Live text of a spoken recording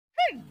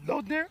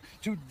Hello there.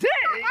 Today...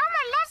 Elmo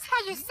loves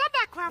how you said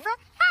that, Grover.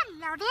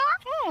 Hello there.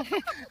 Oh,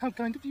 how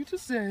kind of you to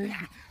say.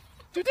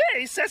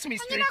 Today, Sesame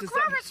Street and you know,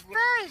 Grover's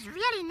fur is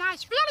really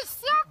nice, really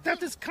silky.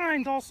 That is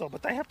kind also,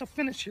 but I have to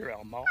finish here,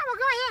 Elmo. Oh, well,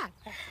 go ahead.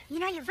 You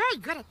know, you're very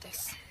good at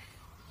this.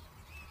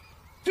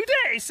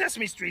 Today,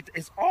 Sesame Street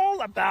is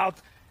all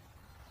about...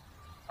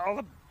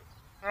 Oh,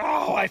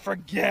 I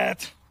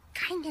forget.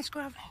 Kindness,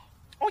 Grover.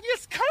 Oh,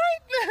 yes,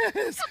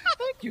 kindness.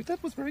 Thank you.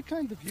 That was very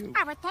kind of you.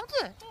 Oh, well, thank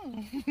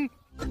you.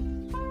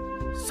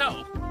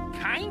 So,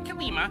 kind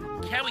Kalima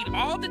carried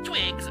all the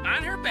twigs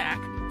on her back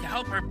to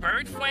help her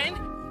bird friend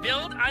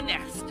build a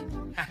nest.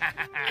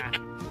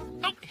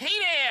 Oh, hey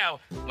there!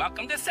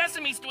 Welcome to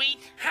Sesame Street.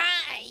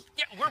 Hi.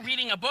 Yeah, we're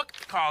reading a book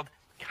called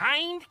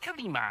Kind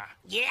Kalima.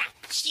 Yeah,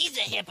 she's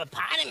a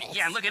hippopotamus.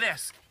 Yeah, and look at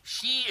this.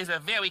 She is a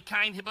very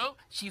kind hippo.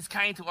 She's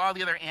kind to all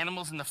the other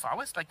animals in the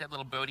forest, like that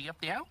little birdie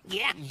up there.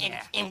 Yeah,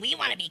 and we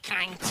want to be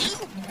kind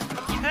too.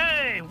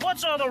 Hey,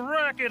 what's all the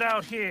racket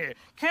out here?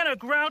 Can a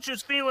grouch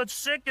who's feeling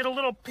sick get a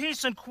little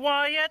peace and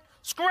quiet?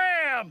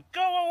 Scram!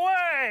 Go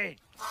away!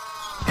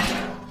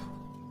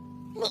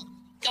 Well,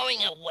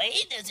 going away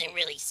doesn't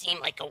really seem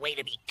like a way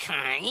to be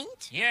kind.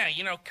 Yeah,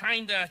 you know,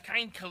 kind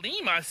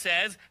Kalima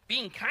says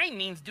being kind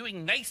means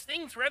doing nice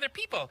things for other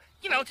people.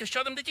 You know, to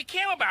show them that you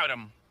care about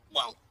them.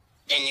 Well,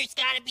 then there's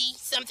got to be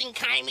something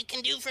kind we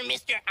can do for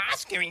Mr.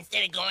 Oscar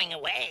instead of going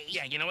away.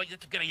 Yeah, you know what?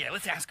 That's a good idea.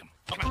 Let's ask him.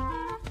 Come on.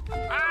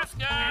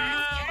 Oscar!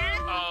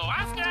 Oh,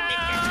 Oscar!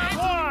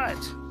 What?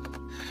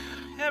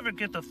 Ever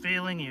get the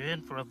feeling you're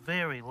in for a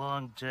very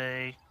long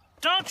day?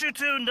 Don't you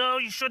two know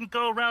you shouldn't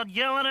go around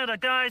yelling at a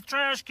guy's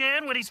trash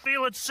can when he's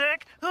feeling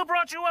sick? Who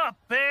brought you up,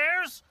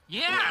 bears?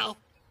 Yeah. No,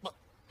 well,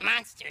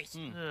 monsters.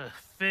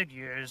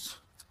 Figures.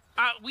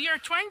 We are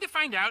trying to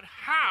find out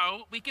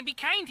how we can be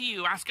kind to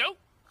you, Oscar.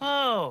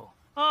 Oh,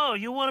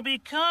 you want to be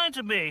kind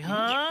to me,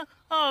 huh?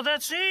 Oh,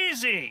 that's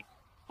easy.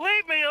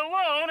 Leave me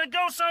alone and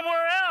go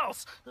somewhere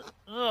else.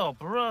 Oh,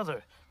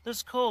 brother,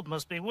 this cold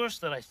must be worse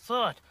than I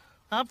thought.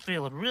 I'm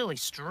feeling really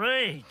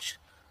strange.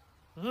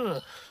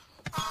 Ugh.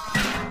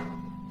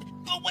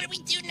 Well, what do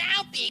we do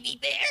now, baby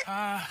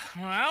bear?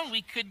 Well,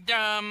 we could,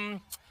 I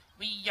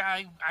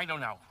don't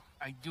know.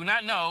 I do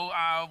not know,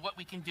 what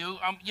we can do.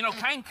 You know,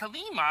 kind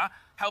Kalima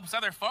helps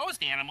other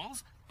forest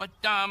animals, but,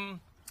 I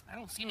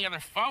don't see any other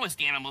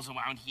forest animals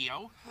around here.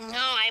 No,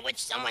 I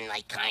wish someone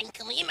like kind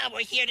Kalima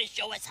were here to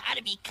show us how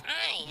to be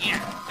kind. Yeah.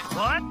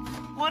 What?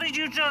 What did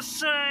you just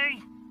say?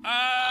 We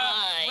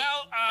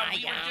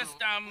were just,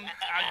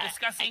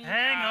 discussing...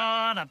 Hang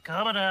on, I'm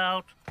coming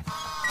out.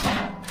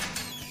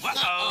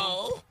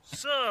 Uh-oh.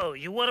 So,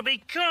 you want to be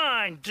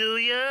kind, do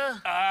you?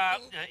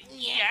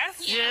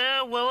 Yes?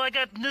 Yeah, well, I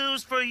got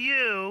news for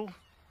you.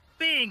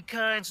 Being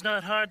kind's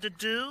not hard to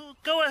do.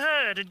 Go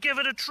ahead and give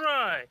it a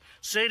try.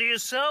 Say to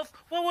yourself,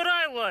 what would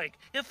I like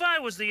if I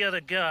was the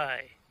other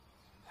guy?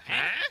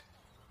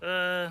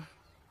 Huh?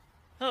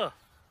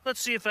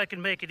 Let's see if I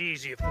can make it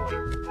easier for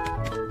you.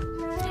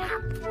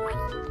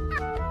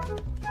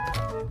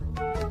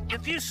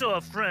 If you saw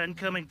a friend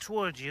coming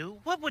toward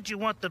you, what would you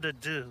want them to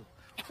do?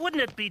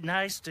 Wouldn't it be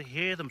nice to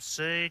hear them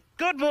say,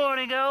 "Good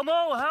morning,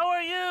 Elmo, how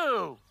are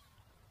you?"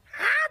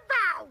 How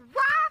about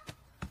what?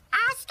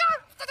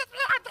 Oscar?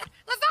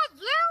 Is that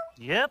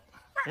you? Yep,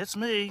 it's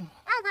me.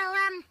 Oh, well,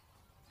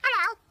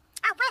 hello.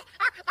 Oh, wait,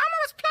 Elmo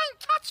was playing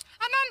catch,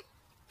 and then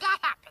that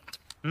happened.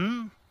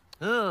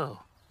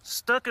 Oh,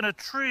 stuck in a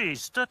tree.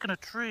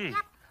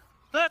 Yep.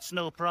 That's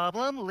no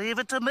problem. Leave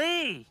it to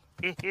me.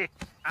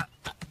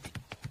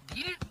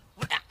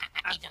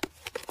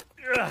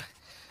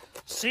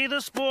 See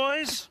this,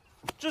 boys?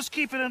 Just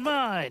keep it in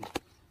mind.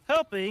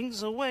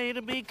 Helping's a way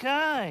to be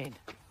kind.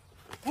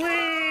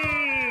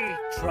 Whee!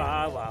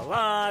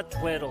 Tra-la-la,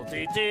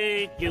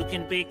 twiddle-dee-dee. You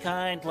can be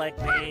kind like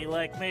me,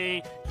 like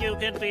me. You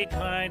can be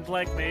kind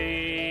like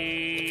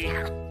me.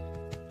 Thank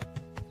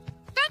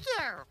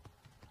you.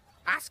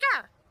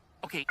 Oscar.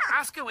 Okay,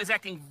 Oscar is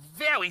acting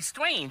very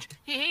strange.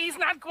 He's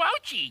not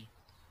grouchy.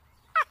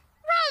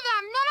 Wait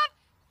a minute.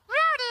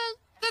 Rudy,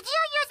 did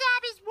you use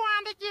Abby's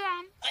wand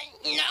again?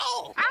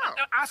 No. Oh.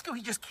 Oscar,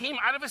 he just came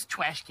out of his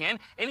trash can,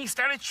 and he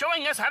started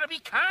showing us how to be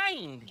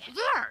kind.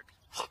 Weird.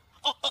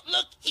 Oh,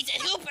 look, he's at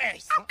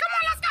Hooper's. Oh, come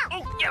on, let's go.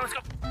 Oh, yeah, let's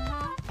go.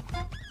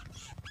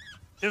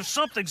 If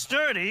something's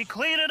dirty,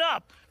 clean it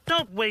up.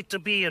 Don't wait to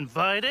be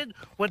invited.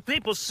 When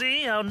people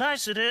see how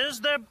nice it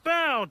is, they're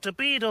bound to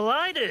be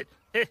delighted.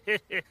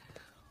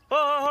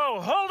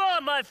 Oh, hold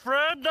on, my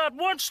friend. Not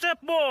one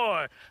step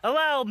more.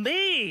 Allow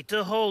me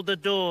to hold the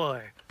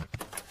door.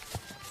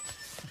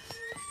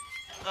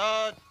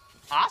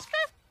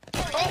 Oscar?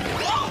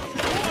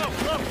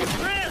 Whoa,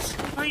 Chris,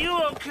 are you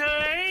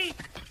okay?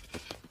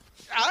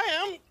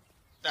 I am,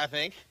 I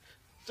think.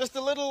 Just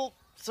a little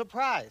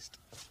surprised.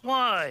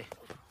 Why?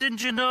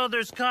 Didn't you know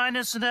there's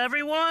kindness in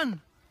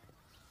everyone?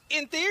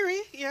 In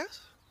theory,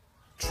 yes.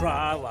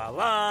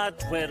 Tra-la-la,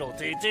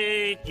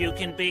 twiddle-dee-dee. You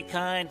can be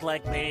kind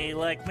like me,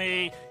 like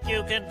me.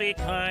 You can be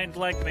kind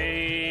like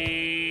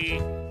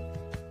me.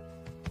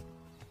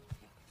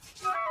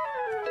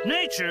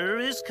 Nature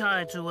is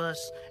kind to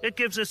us. It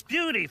gives us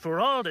beauty for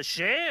all to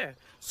share.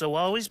 So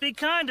always be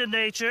kind to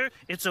nature.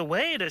 It's a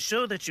way to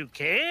show that you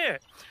care.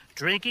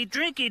 Drinky,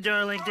 drinky,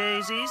 darling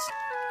daisies.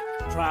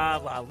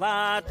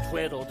 Tra-la-la,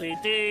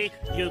 twiddle-dee-dee.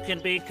 You can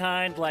be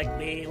kind like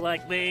me,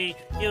 like me.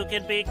 You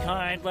can be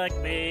kind like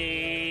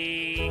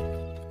me.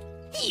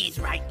 He's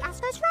right.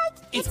 Oscar's right.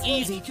 It's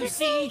easy to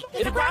see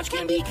if a grouch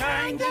can be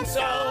kind, then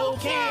so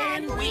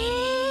can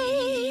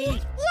we.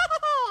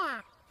 Yeah.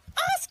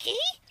 Oski?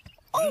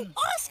 Oh,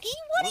 Oski,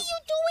 what are you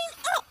doing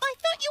up? I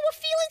thought you were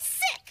feeling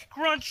sick.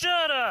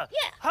 Grunchetta!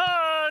 Yeah.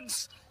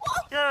 Hugs!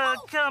 Oh,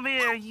 Come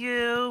here,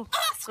 you.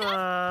 Oscar,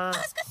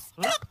 Oscar,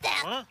 stop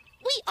that. What?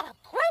 We are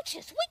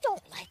grouches. We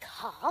don't like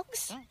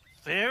hugs.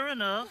 Fair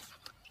enough.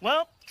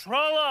 Well,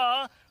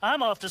 tra-la,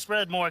 I'm off to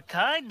spread more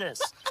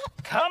kindness.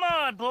 Come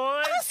on,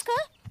 boys. Oscar?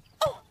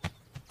 Oh,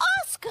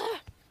 Oscar!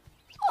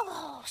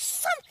 Oh,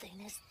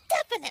 something is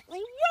definitely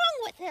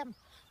wrong with him.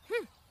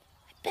 I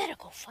better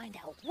go find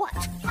out what.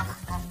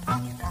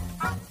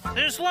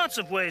 There's lots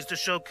of ways to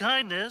show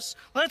kindness.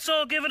 Let's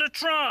all give it a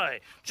try.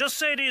 Just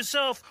say to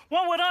yourself,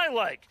 what would I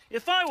like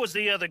if I was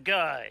the other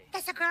guy?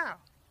 That's a girl.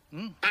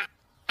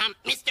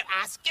 Mr.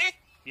 Oscar?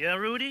 Yeah,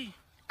 Rudy?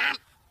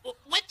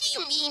 What do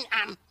you mean,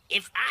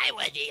 if I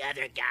were the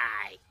other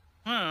guy?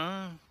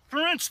 For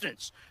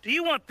instance, do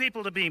you want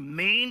people to be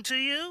mean to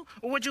you?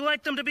 Or would you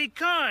like them to be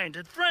kind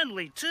and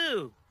friendly,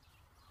 too?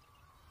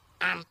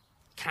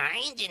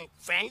 Kind and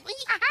friendly?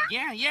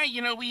 Yeah,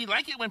 you know, we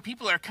like it when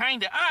people are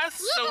kind to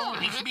us, so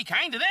we should be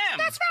kind to them.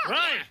 That's right.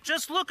 Right.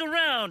 Just look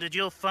around and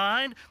you'll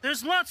find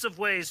there's lots of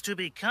ways to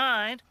be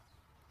kind.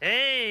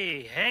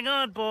 Hey, hang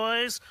on,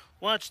 boys.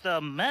 Watch the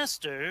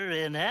master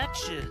in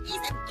action. He's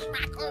a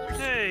cracker.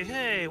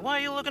 Hey, why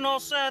are you looking all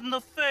sad in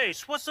the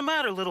face? What's the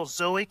matter, little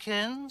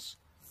Zoekins?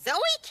 Zoe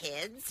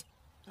kids?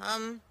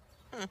 Well,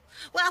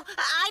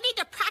 I need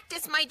to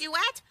practice my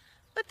duet,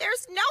 but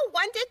there's no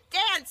one to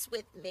dance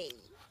with me.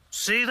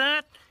 See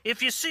that?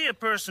 If you see a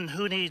person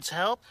who needs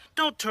help,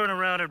 don't turn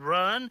around and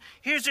run.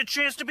 Here's your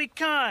chance to be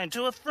kind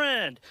to a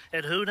friend.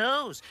 And who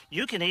knows,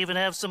 you can even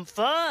have some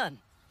fun.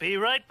 Be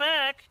right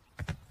back.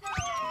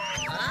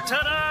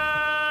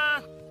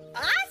 Ta-da!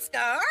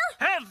 Oscar?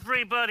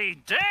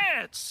 Everybody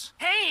dance!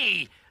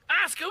 Hey,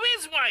 Oscar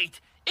is right.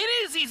 It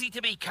is easy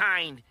to be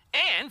kind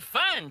and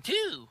fun,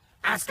 too.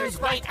 Oscar's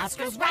right,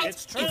 Oscar's right.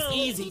 It's true. It's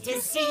easy to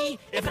see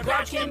if a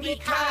grouch can be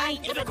kind,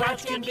 if a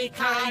grouch can be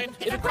kind,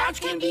 if a grouch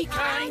can be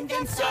kind,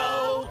 then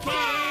so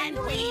can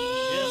we.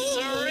 Yes,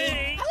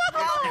 sirree.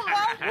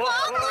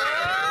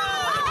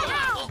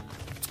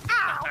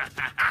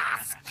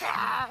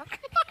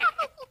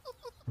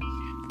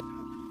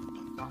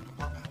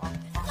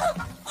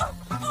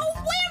 Oh,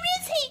 where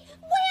is he?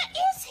 Where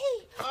is he?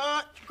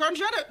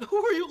 Grunchetta,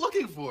 who are you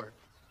looking for?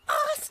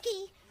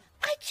 Oski,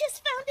 I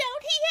just found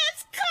out he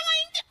has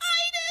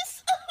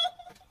kinditis.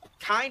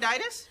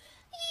 Kinditis?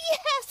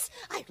 Yes,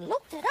 I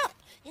looked it up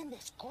in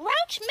this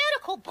grouch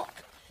medical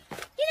book.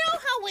 You know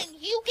how when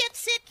you get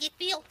sick, you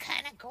feel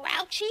kind of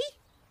grouchy?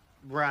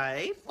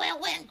 Right. Well,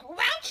 when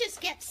grouches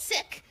get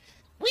sick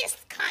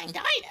with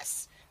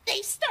kinditis,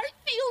 they start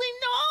feeling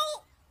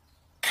all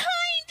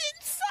kind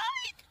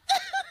inside.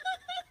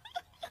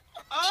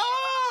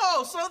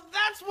 Oh, so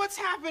that's what's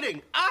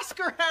happening.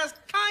 Oscar has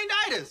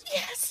kinditis.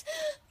 Yes.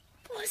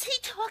 Was he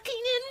talking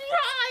in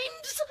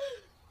rhymes?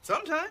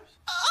 Sometimes.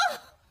 Oh,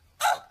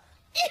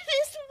 it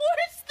is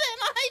worse than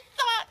I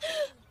thought.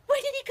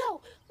 Where did he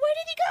go? Where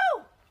did he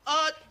go?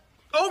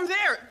 Over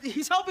there.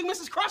 He's helping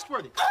Mrs.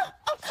 Crustworthy. Oh,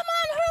 come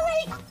on,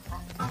 hurry.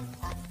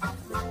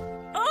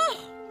 Oh,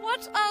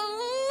 what a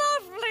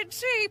lovely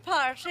tea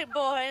party,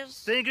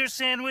 boys. Finger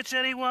sandwich,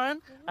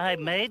 anyone? I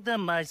made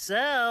them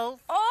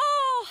myself.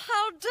 Oh,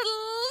 how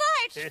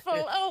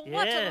delightful. Oh,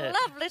 what Yeah. a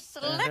lovely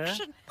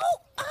selection.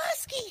 Oh,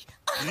 Oski,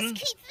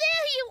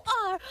 there you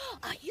are.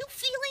 Are you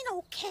feeling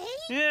okay?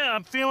 Yeah,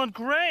 I'm feeling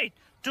great.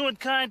 Doing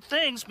kind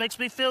things makes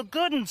me feel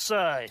good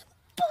inside.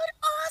 But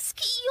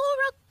Oski,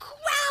 you're a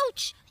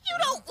grouch. You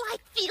don't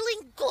like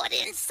feeling good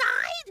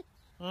inside.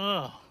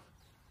 Oh,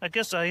 I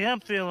guess I am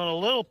feeling a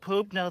little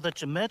poop now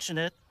that you mention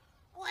it.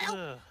 Well,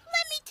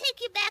 let me take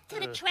you back to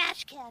the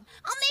trash can. I'll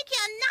make you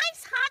a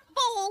nice hot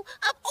bowl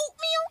of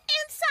oatmeal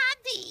and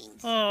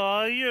sardines.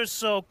 Oh, you're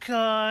so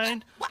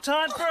kind.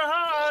 Time for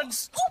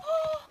hugs.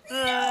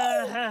 Oh.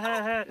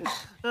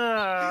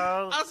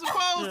 I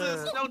suppose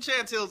there's no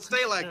chance he'll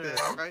stay like this,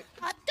 right?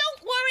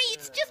 Don't worry,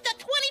 it's just a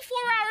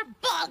 24-hour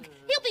bug.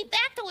 He'll be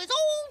back to his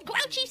old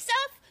grouchy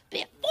self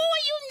before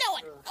you know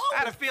it. Oh, I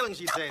had a feeling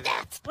she'd say that.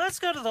 that's Let's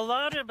go to the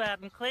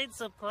laundromat and clean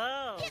some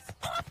clothes. it's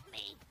off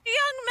me.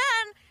 Young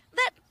man,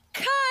 that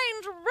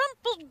kind,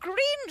 rumpled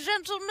green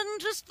gentleman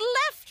just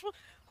left.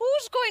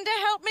 Who's going to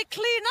help me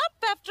clean up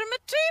after my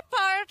tea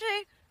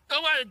party?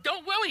 Oh,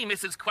 don't worry,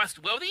 Mrs.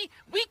 Crustworthy.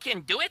 We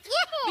can do it.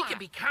 Yeah. We can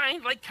be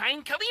kind like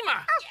kind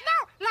Kalima. Oh,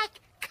 no,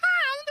 like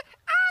kind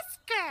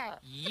Oscar.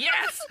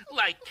 Yes,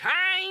 like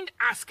kind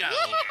Oscar.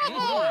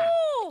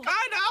 Oh,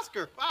 Kind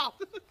Oscar. Wow.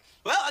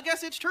 Well, I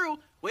guess it's true.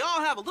 We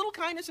all have a little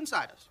kindness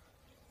inside us.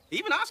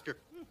 even Oscar.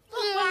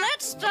 Well,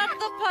 let's start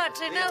the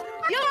party. Now,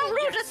 young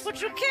Brutus,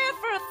 would you care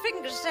for a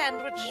finger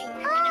sandwich?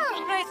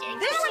 Right,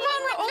 this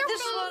one or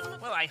this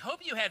one? Well, I hope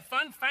you had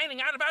fun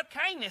finding out about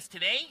kindness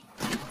today.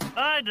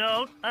 I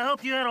don't. I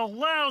hope you had a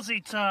lousy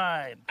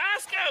time.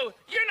 Osco,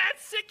 you're not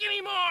sick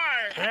anymore.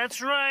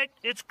 That's right.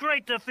 It's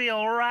great to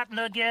feel rotten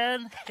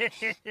again.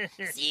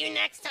 See you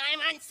next time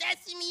on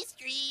Sesame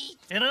Street.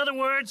 In other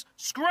words,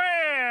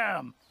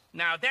 scram!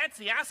 Now that's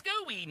the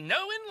Osco we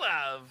know and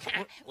love.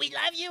 We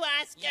love you,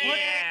 Oscar.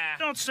 Yeah.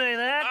 Don't say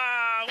that.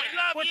 We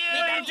love What you.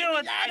 are you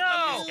doing? I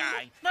love this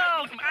guy.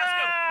 No!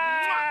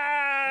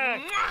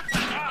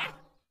 Osco.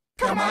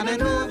 Come on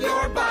and move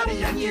your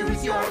body and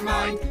use your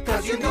mind,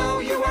 'cause you know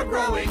you are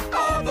growing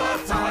all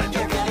the time.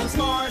 You're getting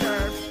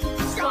smarter,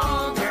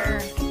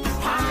 stronger,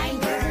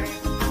 kinder.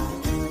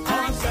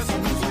 On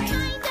Sesame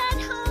Street.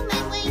 Kind at home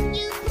and when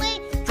you play.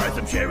 Try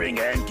some sharing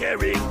and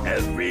caring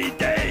every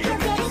day. You're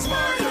getting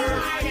smarter.